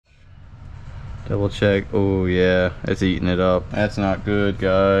Double check. Oh yeah, it's eating it up. That's not good,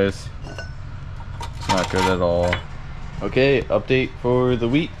 guys. It's not good at all. Okay, update for the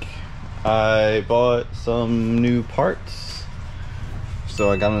week. I bought some new parts.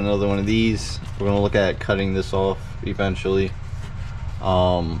 So I got another one of these. We're gonna look at cutting this off eventually.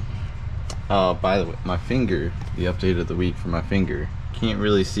 By the way, my finger, the update of the week for my finger. Can't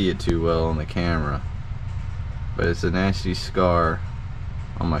really see it too well on the camera, but it's a nasty scar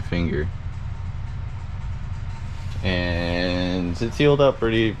on my finger. And it's healed up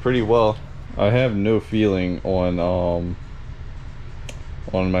pretty well. I have no feeling on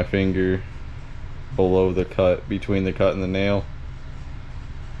my finger below the cut, between the cut and the nail.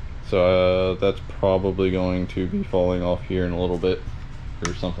 So that's probably going to be falling off here in a little bit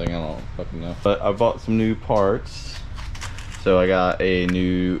or something, I don't fucking know. But I bought some new parts. So I got a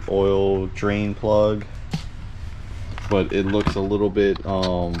new oil drain plug, but it looks a little bit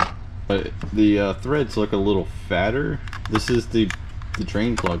but the threads look a little fatter. This is the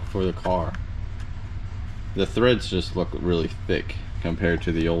drain plug for the car. The threads just look really thick compared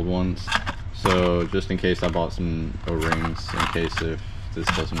to the old ones. So just in case, I bought some O-rings in case if this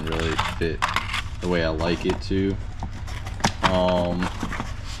doesn't really fit the way I like it to.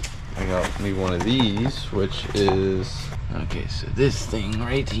 I got me one of these, which is, okay, so this thing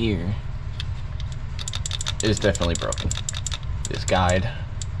right here is definitely broken. This guide,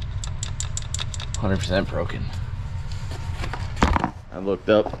 100% broken. I looked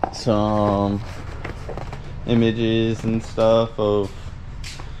up some images and stuff of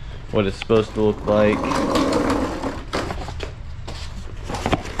what it's supposed to look like.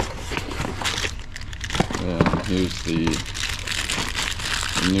 Yeah, here's the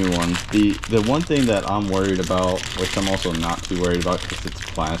new one. The one thing that I'm worried about, which I'm also not too worried about because it's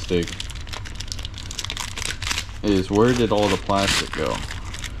plastic, is where did all the plastic go?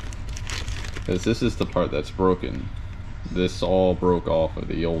 Because this is the part that's broken. This all broke off of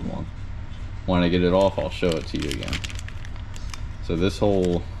the old one. When I get it off, I'll show it to you again. So this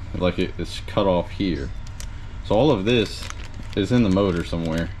whole, like, it's cut off here. So all of this is in the motor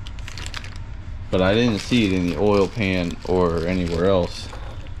somewhere, but I didn't see it in the oil pan or anywhere else.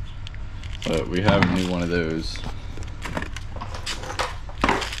 But we have a new one of those.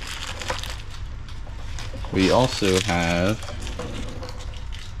 We also have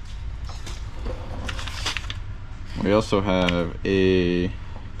a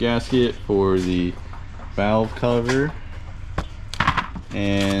gasket for the valve cover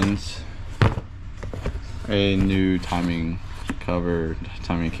and a new timing cover,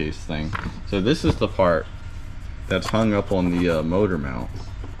 timing case thing. So this is the part that's hung up on the motor mount.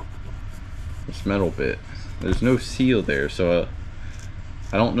 This metal bit, there's no seal there, so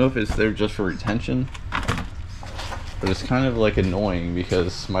I don't know if it's there just for retention, but it's kind of like annoying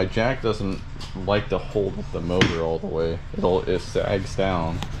because my jack doesn't like to hold up the motor all the way. It sags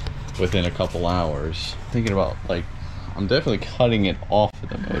down within a couple hours. Thinking about, like, I'm definitely cutting it off of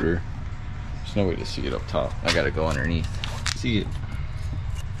the motor. There's no way to see it up top. I gotta go underneath. See it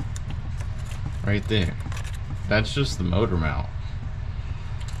right there. That's just the motor mount.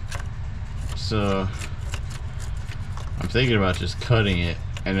 So I'm thinking about just cutting it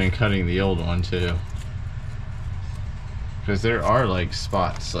and then cutting the old one too, because there are like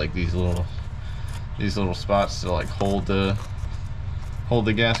spots, like these little spots to like hold the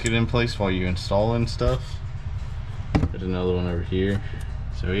gasket in place while you install and stuff. There's another one over here,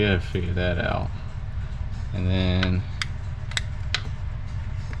 so we gotta figure that out. And then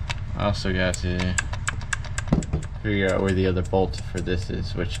I also got to figure out where the other bolt for this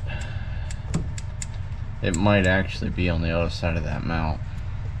is, which it might actually be on the other side of that mount.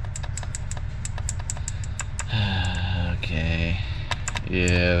 Okay,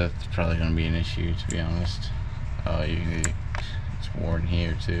 yeah, that's probably gonna be an issue, to be honest. Oh, it's worn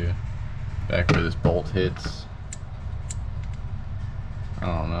here too, back where this bolt hits. I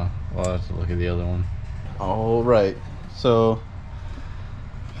don't know, we'll have to look at the other one. All right, so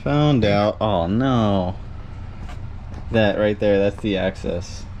found out, oh no, that right there, that's the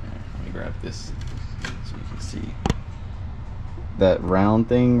access. Here, let me grab this so you can see that round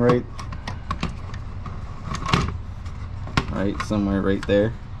thing right somewhere right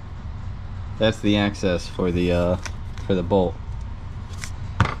there. That's the access for the bolt.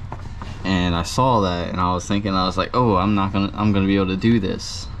 And I saw that and I was thinking, I was like, oh, I'm gonna be able to do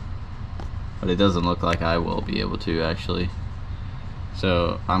this, but it doesn't look like I will be able to actually.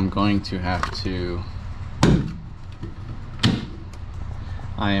 So I'm going to have to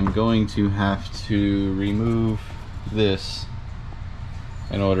remove this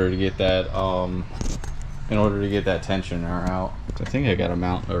in order to get that tensioner out. I think I got a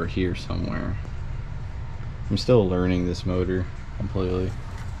mount over here somewhere. I'm still learning this motor completely,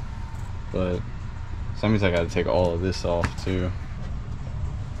 but so that means I got to take all of this off too.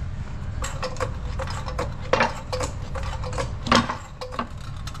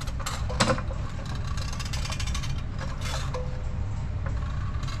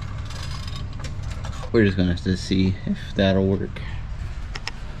 We're just gonna have to see if that'll work.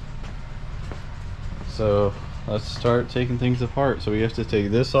 So let's start taking things apart. So we have to take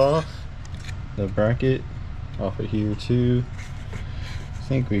this off, the bracket off of here too. I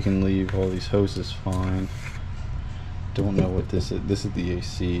think we can leave all these hoses fine. Don't know what this is. This is the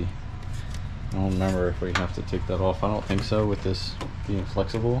AC. I don't remember if we have to take that off. I don't think so with this being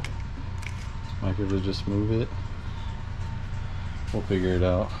flexible. Might be able to just move it. We'll figure it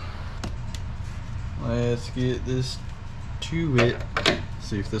out. Let's get this to it.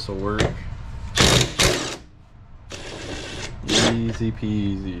 See if this will work. Easy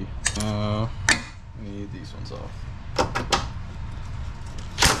peasy. Need these ones off.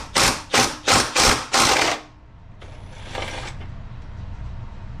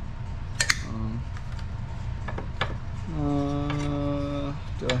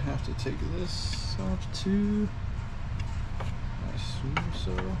 Do I have to take this off too? I assume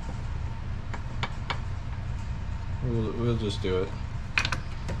so. We'll just do it.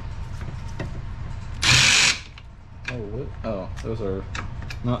 Oh, what? Oh, those are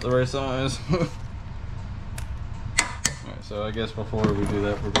not the right size. Alright, so I guess before we do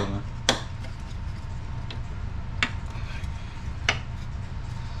that, we're gonna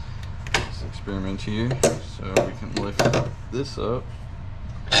just experiment here. So we can lift this up.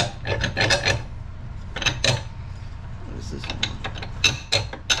 What is this one?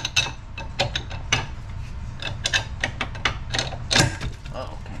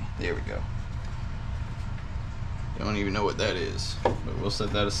 Oh, okay. There we go. Don't even know what that is, but we'll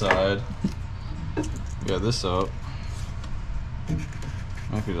set that aside. We got this up.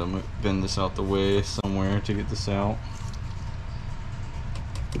 I could bend this out the way somewhere to get this out.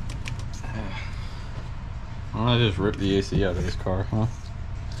 Why don't I just rip the AC out of this car, huh?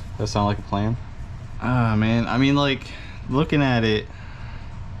 Does that sound like a plan? Ah, man, I mean, like, looking at it,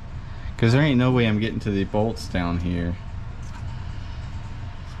 because there ain't no way I'm getting to the bolts down here.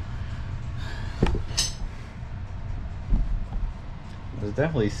 It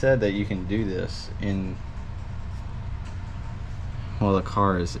definitely said that you can do this in, well, the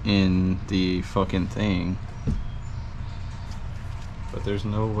car is in the fucking thing, but there's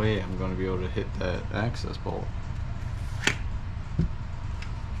no way I'm going to be able to hit that access bolt.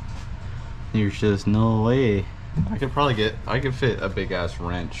 There's just no way. I could probably I could fit a big ass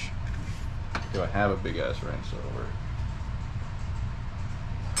wrench. Do I have a big ass wrench that'll work?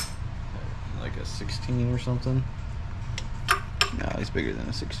 Like a 16 or something? No, it's bigger than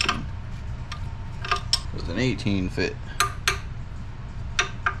a 16. Does an 18 fit?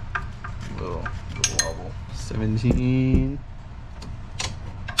 Little wobble. 17.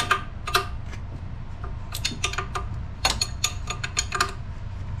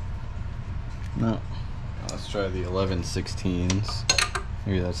 No. Let's try the 11/16s.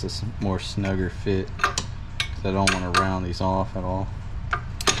 Maybe that's a more snugger fit, because I don't want to round these off at all.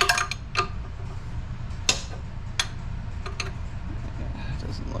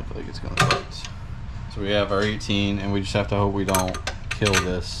 Like it's gonna fit. So we have our 18, and we just have to hope we don't kill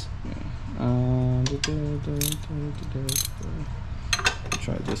this.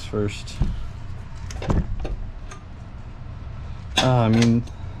 Try this first. I mean,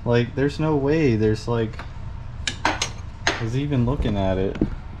 like, there's no way. There's like, I was even looking at it.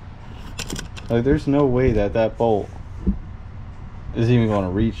 Like, there's no way that that bolt is even going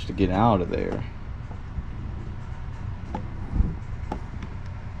to reach to get out of there.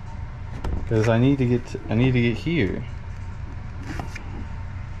 Because I need to get here.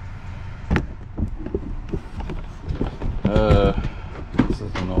 This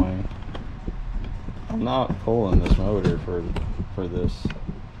is annoying. I'm not pulling this motor for this.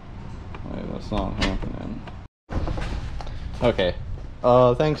 Wait, that's not happening. Okay.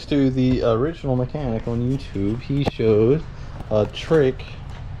 Thanks to the original mechanic on YouTube, he showed a trick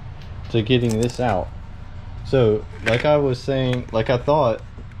to getting this out. So, like I was saying, like I thought,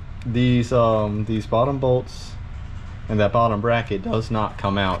 these bottom bolts and that bottom bracket does not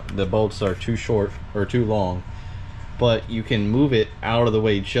come out. The bolts are too short or too long, but you can move it out of the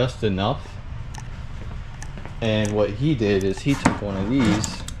way just enough. And what he did is he took one of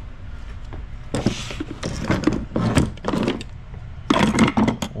these,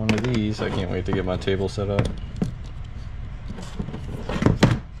 I can't wait to get my table set up.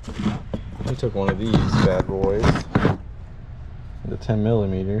 He took one of these bad boys, the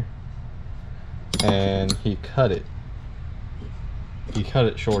 10mm, and he cut it. He cut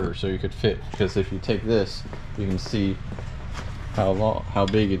it shorter so you could fit, because if you take this, you can see how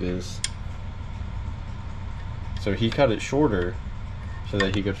big it is. So he cut it shorter so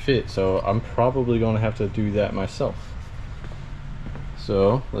that he could fit. So I'm probably going to have to do that myself.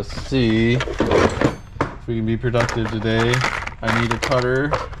 So let's see if we can be productive today. I need a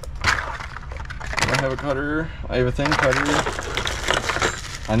cutter. I have a cutter. I have a thin cutter.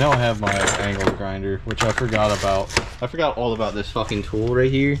 I know I have my angle grinder, which I forgot about. I forgot all about this fucking tool right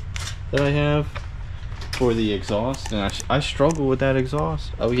here that I have for the exhaust, and I struggle with that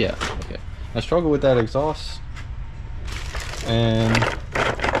exhaust. Oh yeah, okay. I struggle with that exhaust, and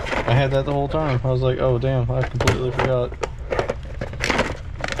I had that the whole time. I was like, oh damn, I completely forgot.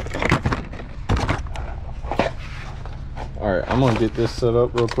 Alright, I'm gonna get this set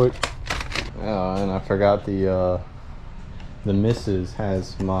up real quick. And I forgot the missus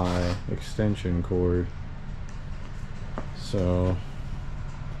has my extension cord. So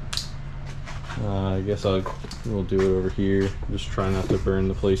I guess we'll do it over here. Just try not to burn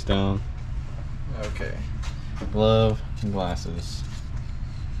the place down. Okay, glove and glasses.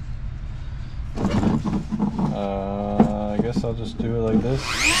 I guess I'll just do it like this.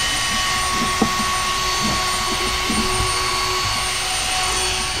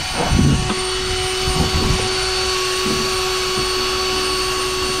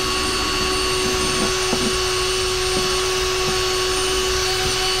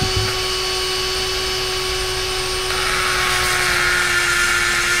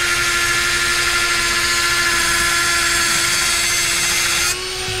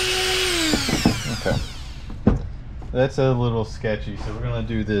 Okay, that's a little sketchy, so we're gonna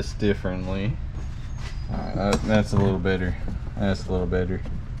do this differently. Alright, that's a little better. That's a little better.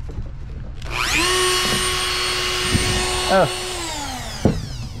 Oh!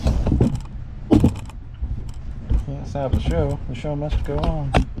 Can't stop the show. The show must go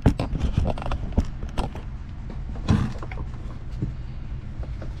on.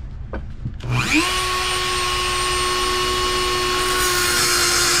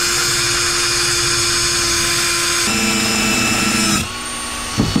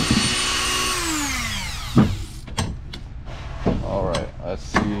 Alright, let's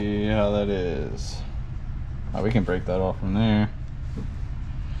see how that is. Oh, we can break that off from there.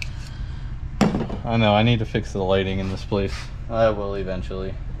 I know, I need to fix the lighting in this place. I will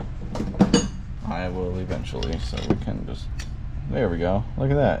eventually. I will eventually, so we can just... There we go.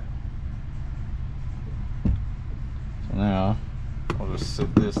 Look at that. So now, I'll just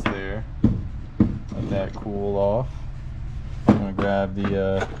sit this there. Let that cool off. I'm gonna grab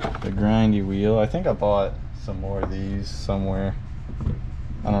the grindy wheel. I think I bought some more of these somewhere.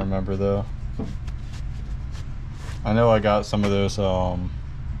 I don't remember though. I know I got some of those some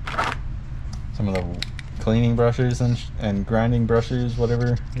of the cleaning brushes and grinding brushes,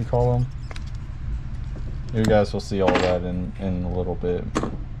 whatever you call them. You guys will see all that in a little bit. Okay.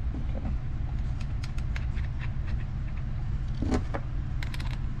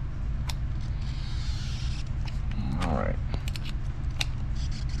 All right.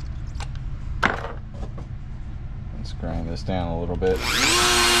 Let's grind this down a little bit.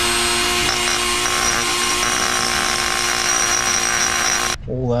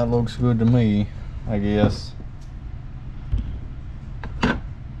 Well, that looks good to me, I guess. I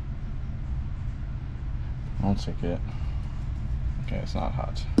don't take it. Okay, it's not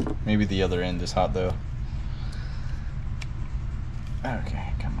hot. Maybe the other end is hot though.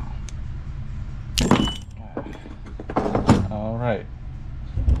 Okay, come on. Alright.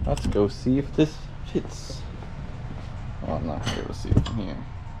 Let's go see if this fits. Oh, I'm not able to see it from here.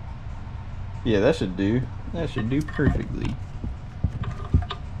 Yeah, that should do. That should do perfectly.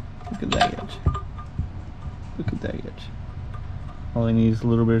 Look at that. Look at that. All I need is a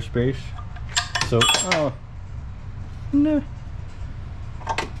little bit of space. So, oh, no.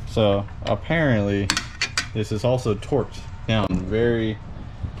 So, apparently, this is also torqued down very,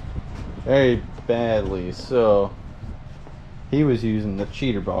 very badly. So, he was using the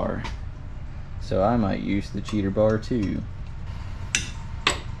cheater bar. So, I might use the cheater bar too.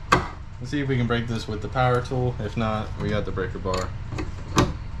 Let's see if we can break this with the power tool. If not, we got the breaker bar.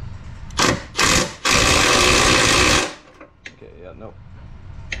 Nope.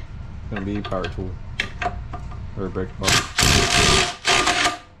 It's gonna be power tool or breaker bar.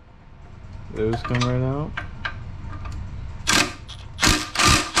 Those come right out.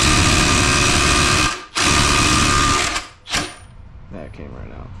 That came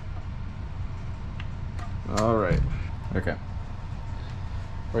right out. All right. Okay.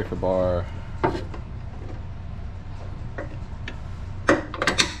 Breaker bar.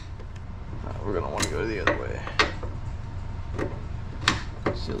 We're gonna want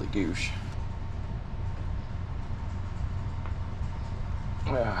Silly goose.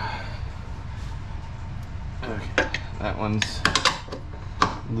 Okay, that one's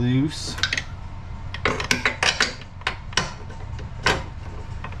loose.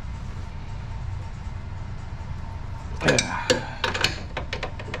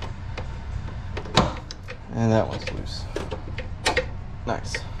 And that one's loose.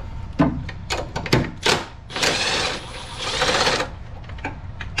 Nice.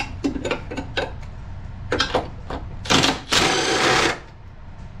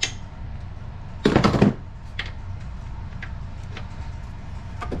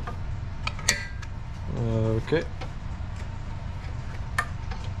 Okay.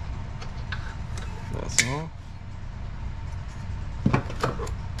 That's all.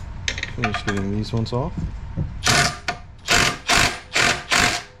 Finish getting these ones off.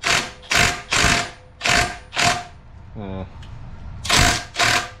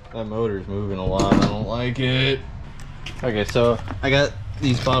 That motor's moving a lot. I don't like it. Okay, so I got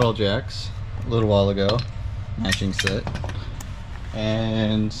these bottle jacks a little while ago, matching set,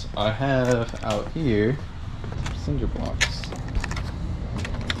 and I have out here cinder blocks.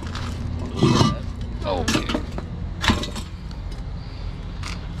 Oh.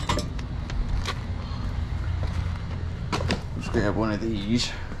 Let's grab one of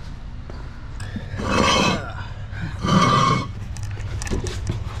these.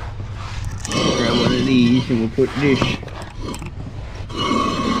 These, and we'll put this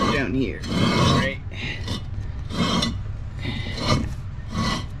down here. Right.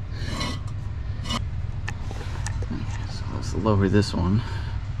 So let's lower this one.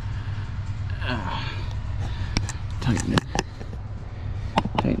 Tighten it.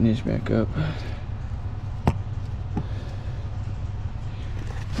 Tighten this back up.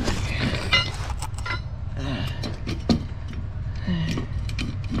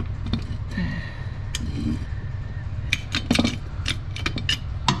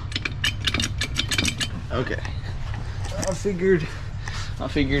 Okay, I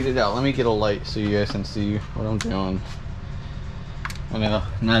figured it out. Let me get a light so you guys can see what I'm doing. I know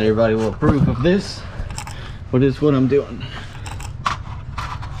not everybody will approve of this, but it's what I'm doing.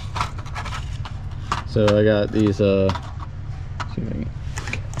 So I got these see if I can,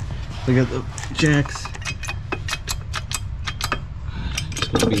 I got the jacks. It's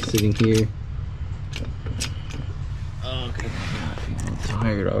gonna be sitting here. Okay, I'm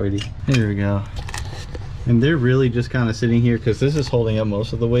tired already. There we go. And they're really just kind of sitting here because this is holding up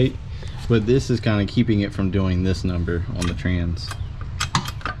most of the weight, but this is kind of keeping it from doing this number on the trans.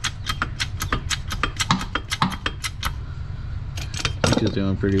 Which is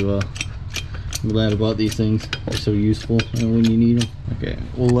doing pretty well. I'm glad about these things. They're so useful when you need them. Okay,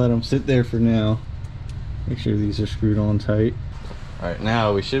 we'll let them sit there for now. Make sure these are screwed on tight. Alright,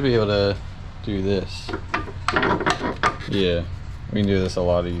 now we should be able to do this. Yeah, we can do this a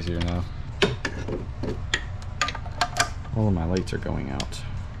lot easier now. All of my lights are going out.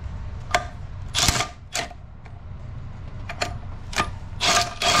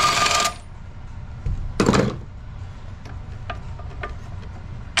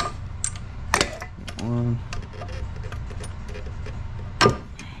 One,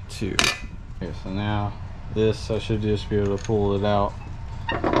 two. Okay, so now this, I should just be able to pull it out.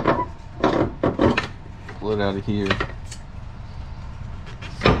 Pull it out of here.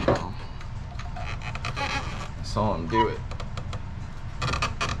 Saw him do it.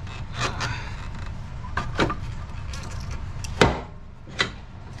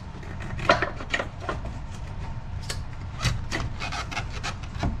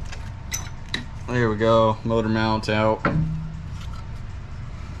 There we go, motor mount out.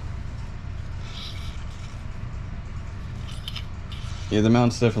 Yeah, the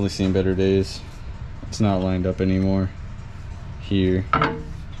mount's definitely seen better days. It's not lined up anymore here.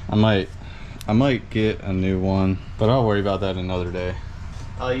 I might get a new one, but I'll worry about that another day.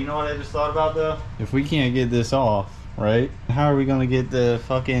 You know what I just thought about though? If we can't get this off, right? How are we gonna get the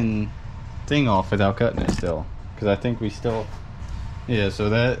fucking thing off without cutting it still? Because I think we still, yeah, so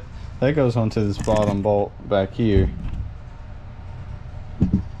that goes onto this bottom bolt back here.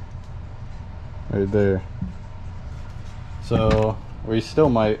 Right there. So we still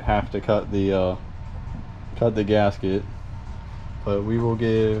might have to cut the gasket, but we will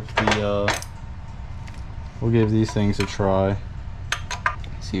give the we'll give these things a try.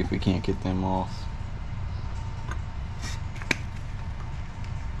 See if we can't get them off.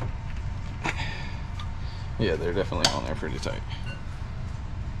 Yeah, they're definitely on there pretty tight.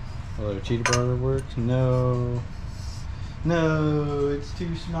 Hello, cheetah bar works? No. No, it's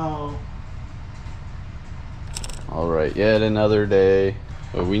too small. Alright, yet another day.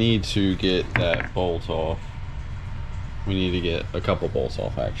 But we need to get that bolt off. We need to get a couple bolts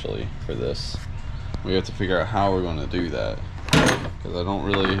off actually for this. We have to figure out how we're going to do that, because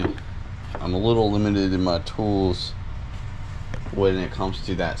I'm a little limited in my tools when it comes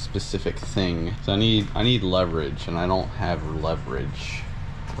to that specific thing. So I need leverage, and I don't have leverage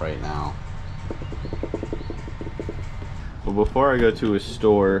right now. But before I go to a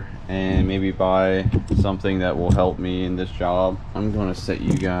store and maybe buy something that will help me in this job, I'm going to set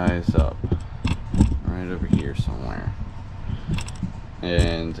you guys up right over here somewhere.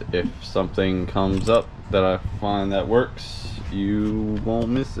 And if something comes up that I find that works, you won't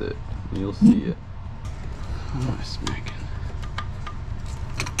miss it. You'll see it. What am I smacking?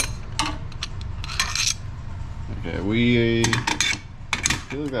 Okay, I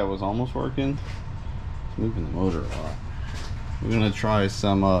feel like that was almost working. It's moving the motor a lot. We're gonna try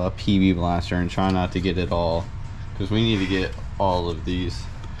some PB blaster and try not to get it all, because we need to get all of these.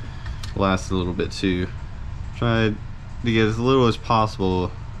 Last a little bit too. Try to get as little as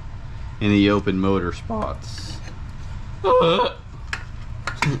possible in the open motor spots. My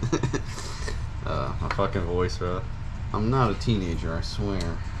fucking voice, bro. I'm not a teenager, I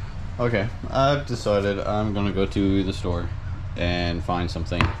swear. Okay, I've decided I'm gonna go to the store and find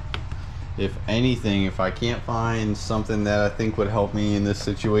something. If anything, if I can't find something that I think would help me in this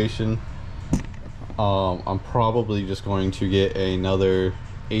situation, I'm probably just going to get another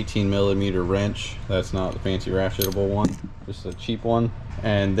 18mm wrench. That's not the fancy ratchetable one, just a cheap one.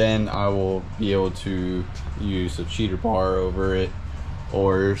 And then I will be able to use a cheater bar over it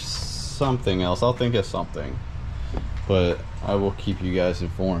or something else. I'll think of something, but I will keep you guys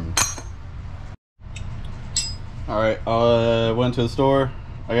informed. Alright, I went to the store.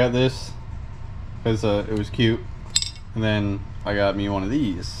 I got this because it was cute. And then I got me one of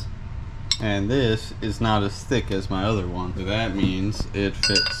these. And this is not as thick as my other one. So that means it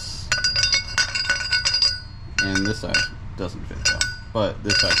fits. And this side doesn't fit though. But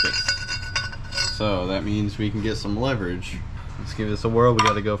this side fits. So that means we can get some leverage. Let's give this a whirl. We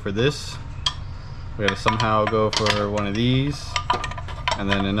gotta go for this. We gotta somehow go for one of these. And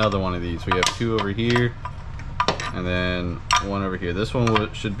then another one of these. We have two over here. And then one over here. This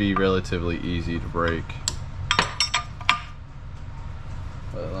one should be relatively easy to break.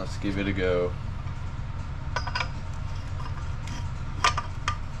 But let's give it a go.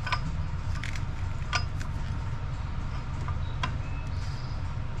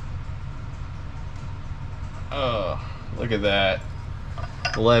 Oh, look at that.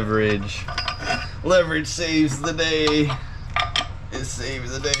 Leverage. Leverage saves the day. It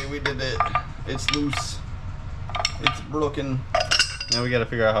saves the day. We did it. It's loose. It's broken. Now we gotta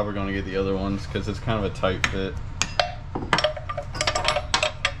figure out how we're gonna get the other ones, because it's kind of a tight fit.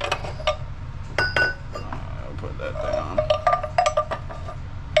 I'll put that down.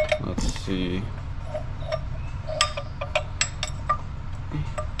 Let's see.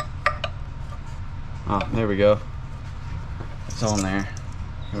 Oh, there we go. It's on there.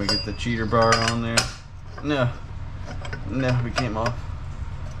 Can we get the cheater bar on there? No. No, we came off.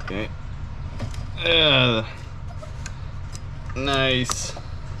 Okay. Nice.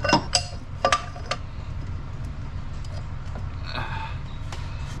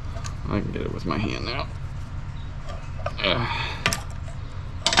 I can get it with my hand now.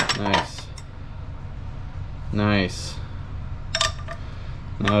 Nice. Nice.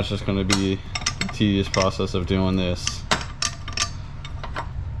 Now it's just going to be a tedious process of doing this.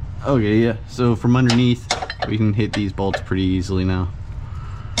 Okay, yeah. So from underneath, we can hit these bolts pretty easily now.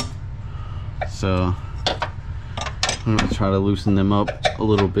 So I'm gonna try to loosen them up a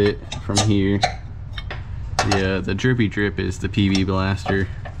little bit from here. Yeah, the drippy drip is the PB blaster.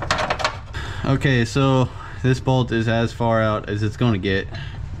 Okay, so this bolt is as far out as it's gonna get,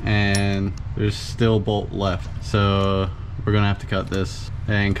 and there's still bolt left. So we're gonna have to cut this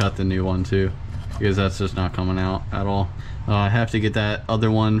and cut the new one too, because that's just not coming out at all. I have to get that other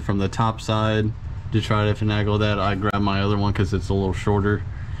one from the top side to try to finagle that. I grabbed my other one because it's a little shorter.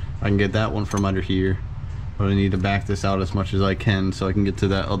 I can get that one from under here, but I need to back this out as much as I can so I can get to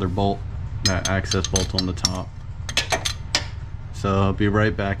that other bolt, that access bolt on the top. So I'll be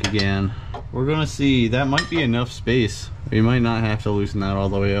right back again. We're gonna see, that might be enough space. We might not have to loosen that all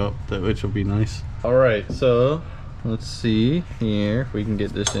the way up, which will be nice. All right, so let's see here if we can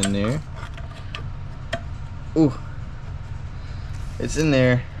get this in there. Ooh, it's in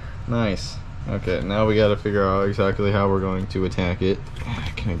there. Nice. Okay, now we gotta figure out exactly how we're going to attack it.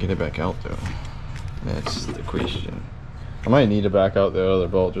 Can I get it back out though? That's the question. I might need to back out the other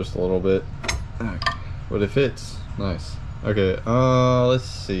bolt just a little bit. But it fits. Nice. Okay, let's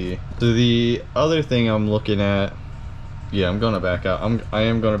see. So the other thing I'm looking at Yeah, I'm gonna back out. I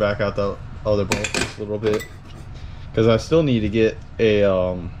am gonna back out the other bolt just a little bit, because I still need to get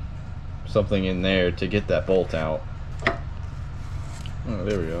a something in there to get that bolt out. Oh,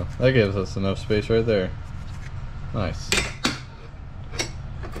 there we go. That gives us enough space right there. Nice.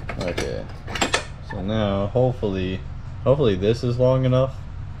 Okay. So now, hopefully this is long enough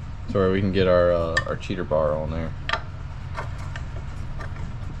to where we can get our cheater bar on there.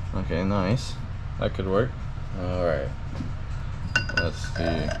 Okay, nice. That could work. All right. Let's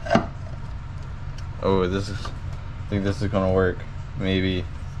see. Oh, I think this is gonna work. Maybe.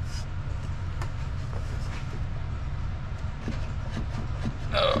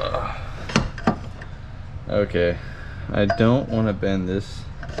 Okay. I don't want to bend this.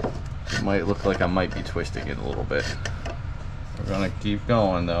 It might look like I might be twisting it a little bit. We're gonna keep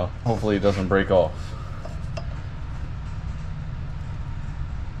going though. Hopefully it doesn't break off.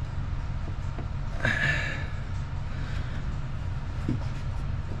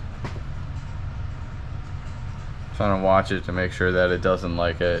 Trying to watch it to make sure that it doesn't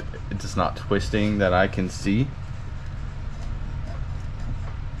it's not twisting that I can see.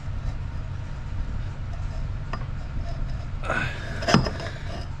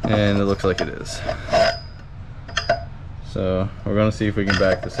 And it looks like it is. So we're gonna see if we can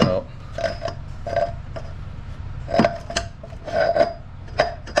back this out.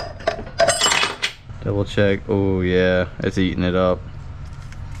 Double check. Oh yeah, it's eating it up.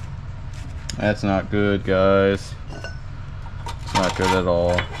 That's not good, guys. It's not good at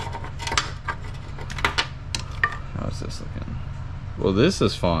all. How's this looking? Well, this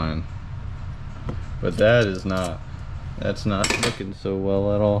is fine, but that is not. That's not looking so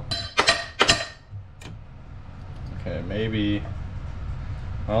well at all. Okay, maybe.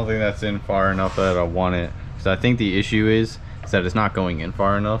 I don't think that's in far enough that I want it, because I think the issue is that it's not going in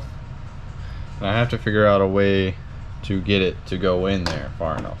far enough. And I have to figure out a way to get it to go in there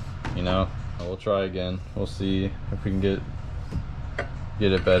far enough, you know? We'll try again. We'll see if we can get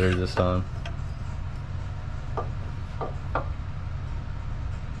it better this time.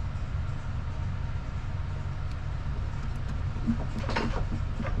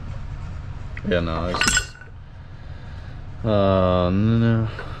 Yeah, no, it's just, no.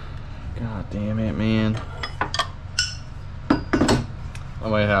 God damn it, man. I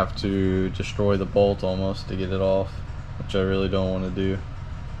might have to destroy the bolt almost to get it off, which I really don't want to do.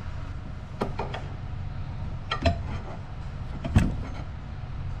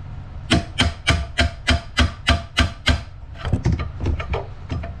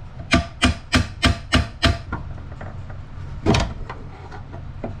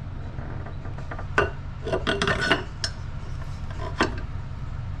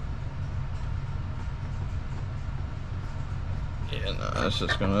 Yeah, no, that's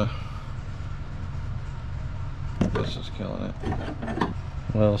just killing it.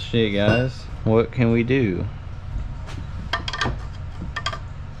 Well, shit, guys. What can we do?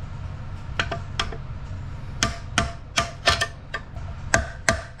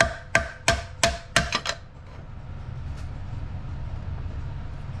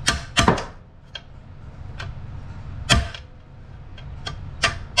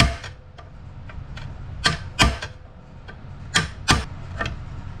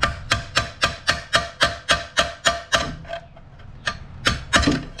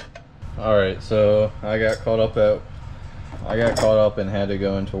 Alright, so I got caught up and had to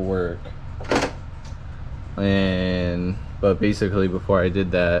go into work. But basically before I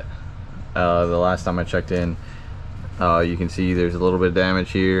did that, the last time I checked in, you can see there's a little bit of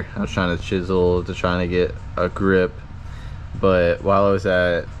damage here. I was trying to chisel to trying to get a grip, but while I was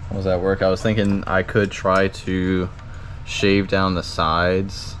at work, I was thinking I could try to shave down the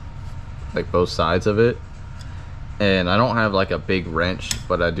sides, like both sides of it. And I don't have like a big wrench,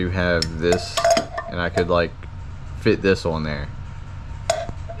 but I do have this, and I could like fit this on there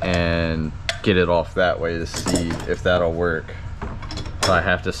and get it off that way to see if that'll work. So I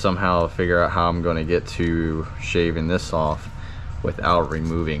have to somehow figure out how I'm going to get to shaving this off without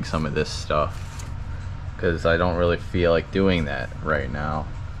removing some of this stuff, because I don't really feel like doing that right now.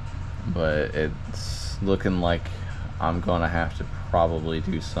 But it's looking like I'm gonna have to probably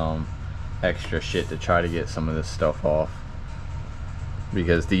do some extra shit to try to get some of this stuff off,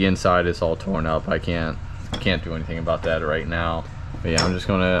 because the inside is all torn up. I can't do anything about that right now. But yeah, I'm just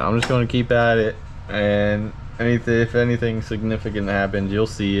gonna keep at it, and if anything significant happens, you'll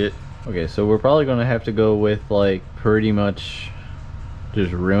see it. Okay, so we're probably gonna have to go with like pretty much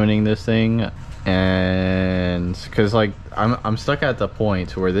just ruining this thing, and because like I'm stuck at the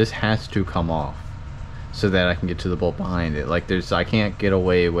point where this has to come off so that I can get to the bolt behind it. Like I can't get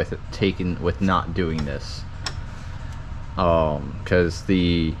away with not doing this. because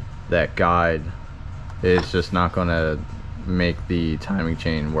that guide is just not gonna make the timing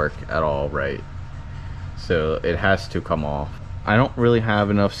chain work at all right, so it has to come off. I don't really have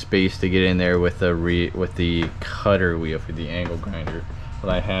enough space to get in there with the cutter wheel for the angle grinder, but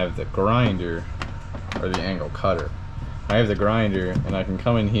I have the grinder, or the angle cutter. I have the grinder, and I can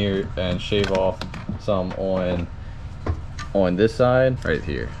come in here and shave off some on this side right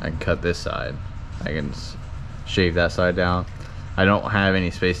here. I can cut this side, I can shave that side down. I don't have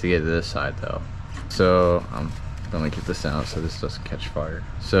any space to get to this side though, so I'm gonna get this out so this doesn't catch fire.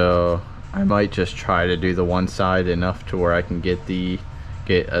 So I might just try to do the one side enough to where I can get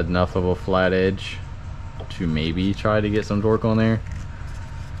enough of a flat edge to maybe try to get some torque on there.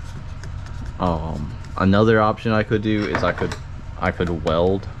 Another option I could do is I could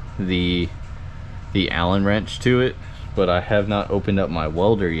weld the Allen wrench to it, but I have not opened up my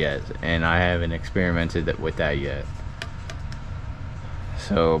welder yet, and I haven't experimented with that yet.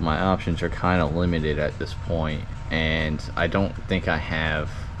 So my options are kind of limited at this point, and I don't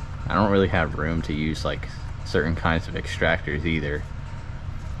really have room to use like certain kinds of extractors either,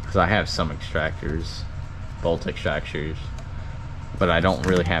 because I have some extractors, bolt extractors, but I don't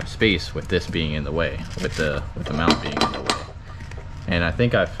really have space with this being in the way, with the mount being in the way. And I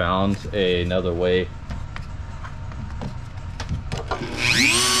think I found another way.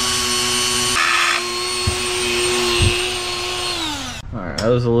 Alright, that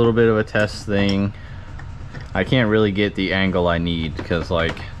was a little bit of a test thing. I can't really get the angle I need because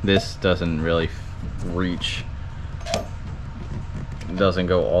like this doesn't really reach. It doesn't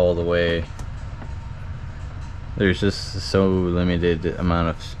go all the way. There's just so limited amount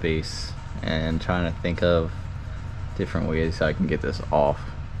of space, and trying to think of different ways I can get this off.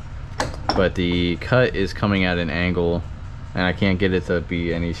 But the cut is coming at an angle, and I can't get it to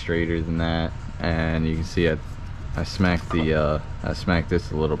be any straighter than that. And you can see I smacked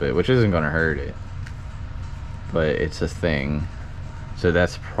this a little bit, which isn't gonna hurt it, but it's a thing. So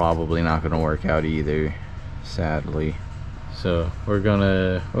that's probably not gonna work out either, sadly. So we're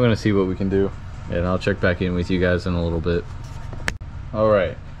gonna see what we can do, and I'll check back in with you guys in a little bit. All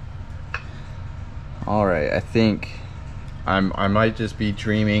right, I think I might just be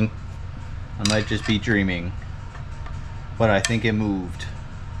dreaming. But I think it moved.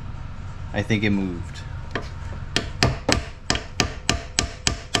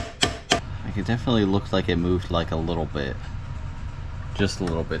 Like, it definitely looked like it moved like a little bit. Just a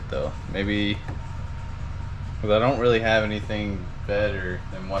little bit though. Maybe because I don't really have anything better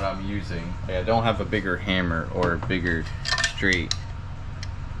than what I'm using. Like, I don't have a bigger hammer or a bigger straight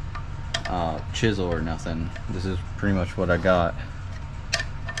chisel or nothing. This is pretty much what I got.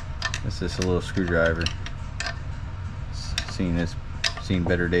 This is a little screwdriver. Seen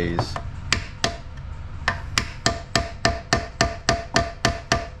better days.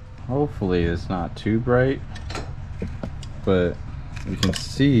 Hopefully it's not too bright, but you can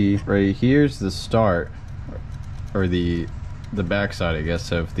see right here's the start, or the backside, I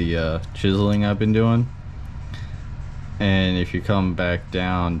guess, of the chiseling I've been doing. And if you come back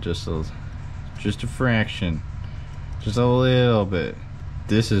down just a fraction, just a little bit,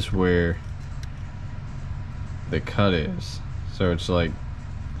 this is where the cut is. So it's like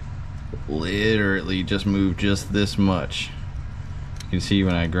literally just moved just this much. You can see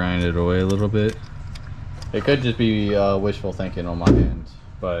when I grind it away a little bit. It could just be wishful thinking on my end,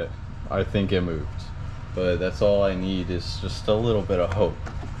 but I think it moved. But that's all I need, is just a little bit of hope.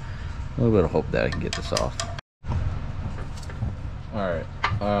 A little bit of hope that I can get this off. Alright,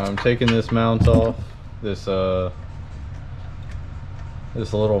 I'm taking this mount off. This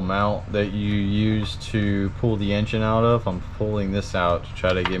little mount that you use to pull the engine out of. I'm pulling this out to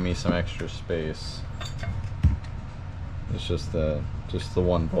try to give me some extra space. It's just the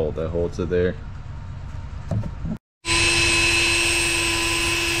one bolt that holds it there.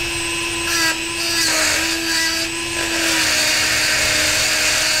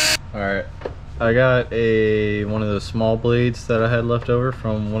 Alright, I got one of those small blades that I had left over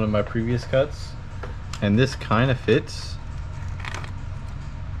from one of my previous cuts, and this kind of fits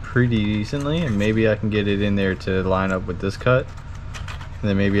pretty decently, and maybe I can get it in there to line up with this cut, and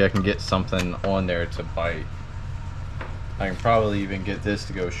then maybe I can get something on there to bite. I can probably even get this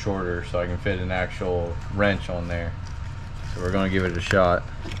to go shorter so I can fit an actual wrench on there. So we're gonna give it a shot.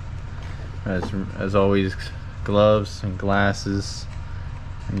 As always, gloves and glasses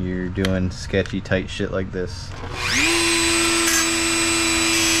when you're doing sketchy tight shit like this.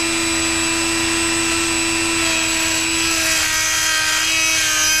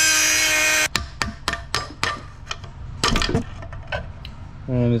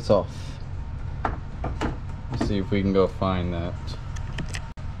 And it's off. Let's see if we can go find that.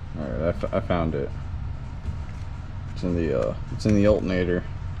 Alright, I found it. It's in the alternator.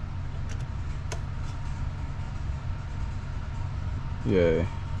 Yay.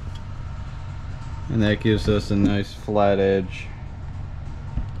 And that gives us a nice flat edge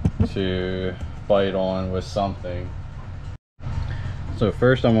to bite on with something. So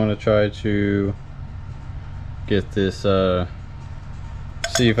first I'm going to try to get this,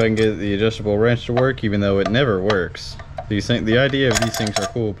 see if I can get the adjustable wrench to work, even though it never works. The idea of these things are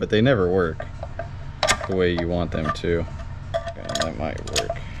cool, but they never work the way you want them to. Okay, that might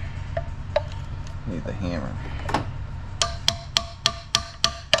work. Need the hammer.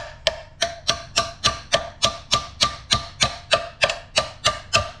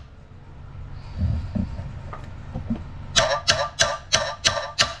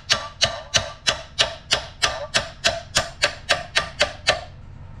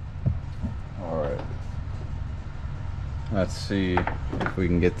 Let's see if we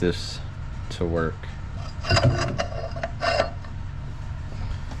can get this to work. It's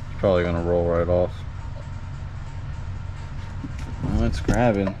probably gonna roll right off. Well, it's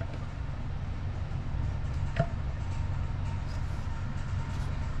grabbing.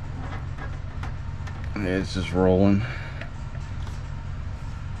 Yeah, it's just rolling.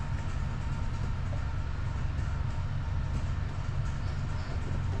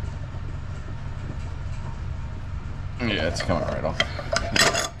 Yeah, it's coming right off.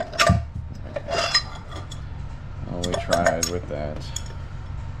 Well, we tried with that.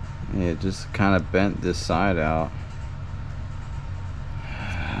 Yeah, it just kind of bent this side out.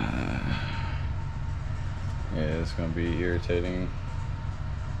 Yeah, it's gonna be irritating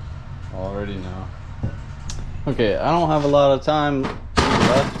already now. Okay, I don't have a lot of time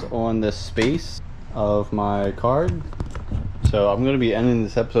left on the space of my card, so I'm gonna be ending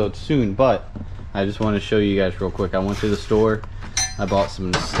this episode soon, but I just want to show you guys real quick. I went to the store, I bought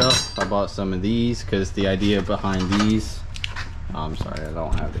some stuff. I bought some of these because the idea behind these, I'm sorry, I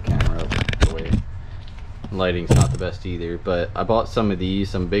don't have the camera up the way. Lighting's not the best either, but I bought some of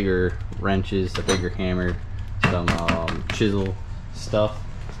these, some bigger wrenches, a bigger hammer, some chisel stuff.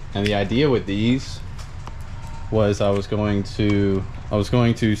 And the idea with these was I was going to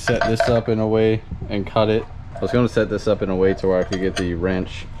set this up in a way and cut it. I was going to set this up in a way to where I could get the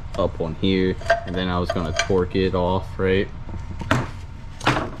wrench up on here, and then I was going to torque it off, right?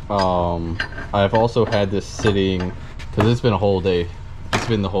 I've also had this sitting because it's been a whole day. It's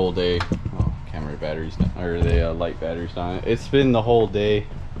been the whole day. Oh, camera batteries, or the light batteries on. It's been the whole day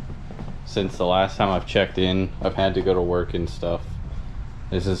since the last time I've checked in. I've had to go to work and stuff.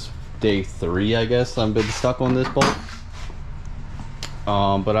 This is day 3, I guess. I've been stuck on this bolt.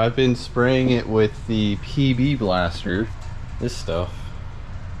 But I've been spraying it with the PB blaster, this stuff,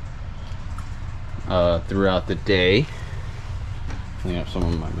 throughout the day. Clean up some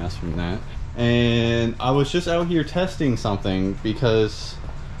of my mess from that. And I was just out here testing something because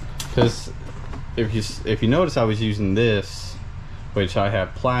if you notice, I was using this, which I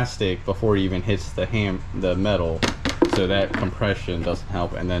have plastic before it even hits the metal, so that compression doesn't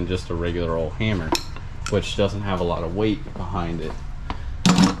help, and then just a regular old hammer, which doesn't have a lot of weight behind it.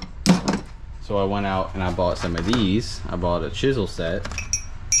 So I went out and I bought some of these. I bought a chisel set,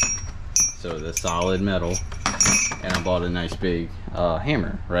 so the solid metal, and I bought a nice big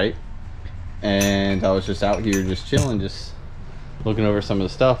hammer, right? And I was just out here just chilling, just looking over some of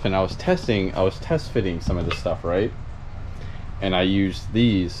the stuff, and I was test fitting some of the stuff, right? And I used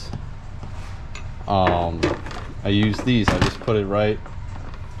these. I just put it right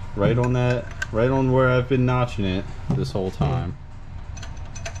on where I've been notching it this whole time.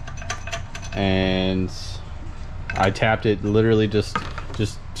 And I tapped it, literally just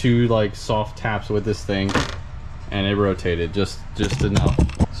 2 like soft taps with this thing, and it rotated just enough.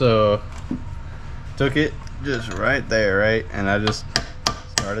 So took it just right there, right, and I just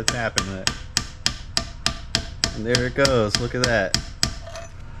started tapping it, and there it goes. Look at that.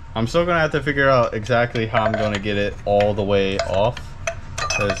 I'm still gonna have to figure out exactly how I'm gonna get it all the way off,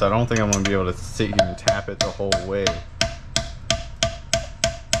 because I don't think I'm gonna be able to sit here and tap it the whole way.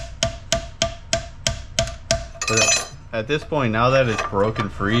 But at this point, now that it's broken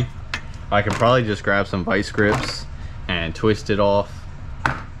free, I can probably just grab some vice grips and twist it off.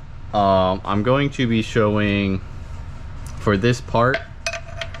 I'm going to be showing, for this part,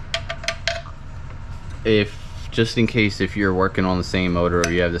 just in case if you're working on the same motor or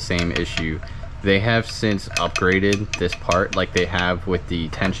you have the same issue, they have since upgraded this part, like they have with the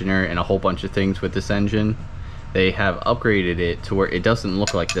tensioner and a whole bunch of things with this engine. They have upgraded it to where it doesn't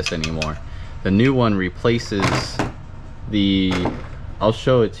look like this anymore. The new one replaces the, I'll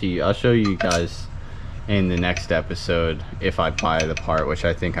show it to you, I'll show you guys in the next episode, if I buy the part, which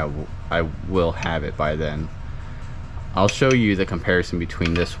I think I will have it by then. I'll show you the comparison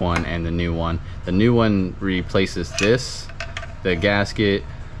between this one and the new one. The new one replaces this, the gasket,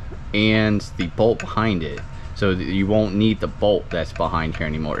 and the bolt behind it. So you won't need the bolt that's behind here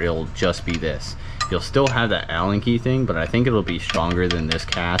anymore. It'll just be this. You'll still have that Allen key thing, but I think it'll be stronger than this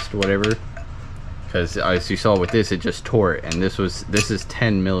cast, whatever. Because as you saw with this, it just tore it, and this is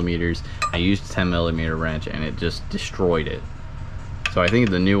 10 millimeters. I used a 10 millimeter wrench, and it just destroyed it. So I think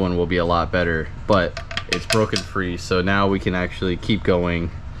the new one will be a lot better, but it's broken free, so now we can actually keep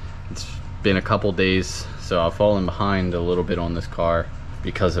going. It's been a couple days, so I've fallen behind a little bit on this car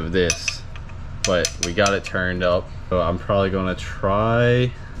because of this, but we got it turned up. So I'm probably gonna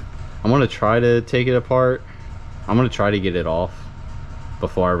try to take it apart. I'm gonna try to get it off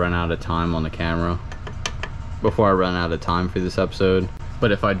before I run out of time on the camera, before I run out of time for this episode.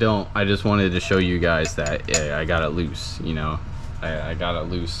 But if I don't, I just wanted to show you guys that, yeah, I got it loose, you know. I got it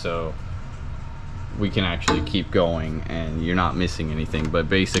loose so we can actually keep going and you're not missing anything. But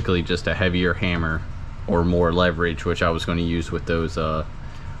basically just a heavier hammer or more leverage, which I was going to use with those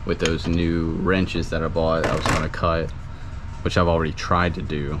new wrenches that I bought. I was going to cut, which I've already tried to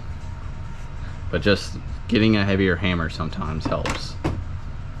do, but just getting a heavier hammer sometimes helps.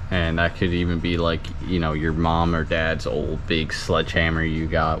 And that could even be like, you know, your mom or dad's old big sledgehammer you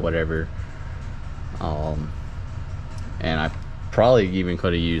got, whatever. And I probably even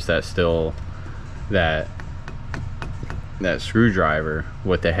could have used that screwdriver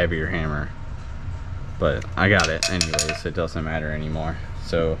with the heavier hammer, but I got it anyways. It doesn't matter anymore.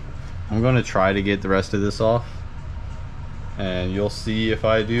 So I'm going to try to get the rest of this off, and you'll see if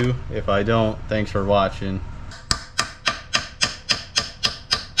I do. If I don't, thanks for watching.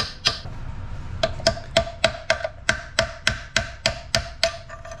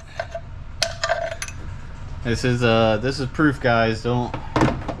 This is proof, guys. Don't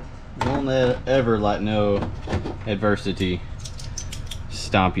ever let no adversity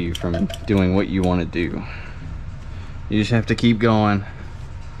stop you from doing what you want to do. You just have to keep going,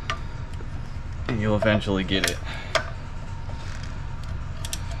 and you'll eventually get it.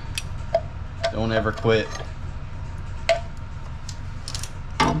 Don't ever quit,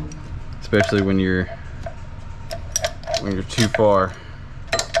 especially when you're too far.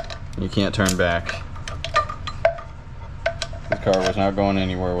 You can't turn back. The car was not going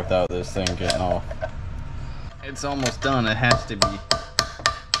anywhere without this thing getting off. It's almost done. It has to be.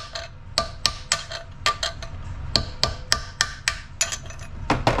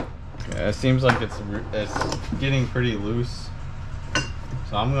 Okay, it seems like it's getting pretty loose.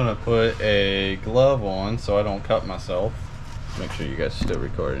 So I'm gonna put a glove on so I don't cut myself. Make sure you guys are still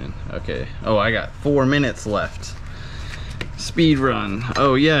recording. Okay. Oh, I got 4 minutes left. Speed run.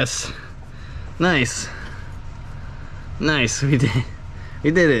 Oh yes. Nice. Nice, we did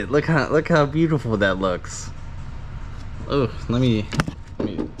it. Look how beautiful that looks. Oh, let me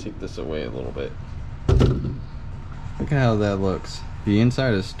take this away a little bit. Look how that looks. The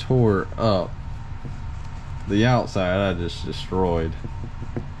inside is tore up. The outside I just destroyed.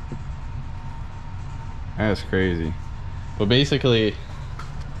 That's crazy. But basically,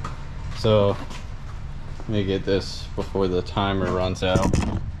 so let me get this before the timer runs out.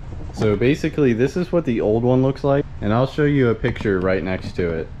 So basically this is what the old one looks like, and I'll show you a picture right next to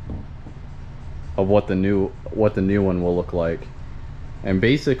it of what the new one will look like. And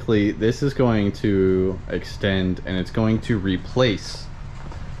basically this is going to extend, and it's going to replace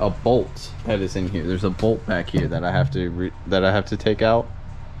a bolt that is in here. There's a bolt back here that I have to take out.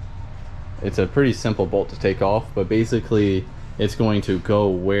 It's a pretty simple bolt to take off, but basically it's going to go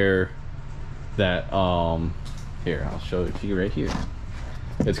where that here, I'll show it to you right here.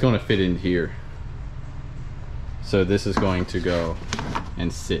 It's going to fit in here. So this is going to go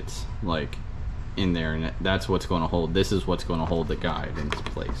and sit like in there, and that's what's going to hold. This is what's going to hold the guide in its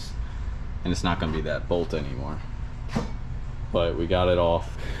place, and it's not going to be that bolt anymore. But we got it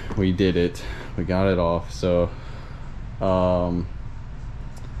off. We did it. We got it off. So I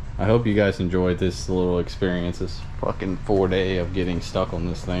hope you guys enjoyed this little experience, this fucking 4-day of getting stuck on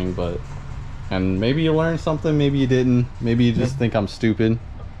this thing. And maybe you learned something, maybe you didn't, maybe you just think I'm stupid.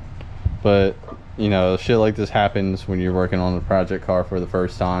 But you know, shit like this happens when you're working on a project car for the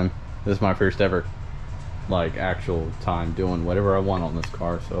first time. This is my first ever like actual time doing whatever I want on this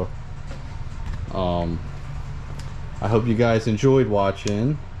car. So I hope you guys enjoyed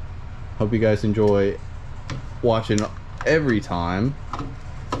watching. Hope you guys enjoy watching every time.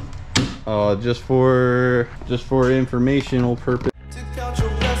 Just for informational purpose.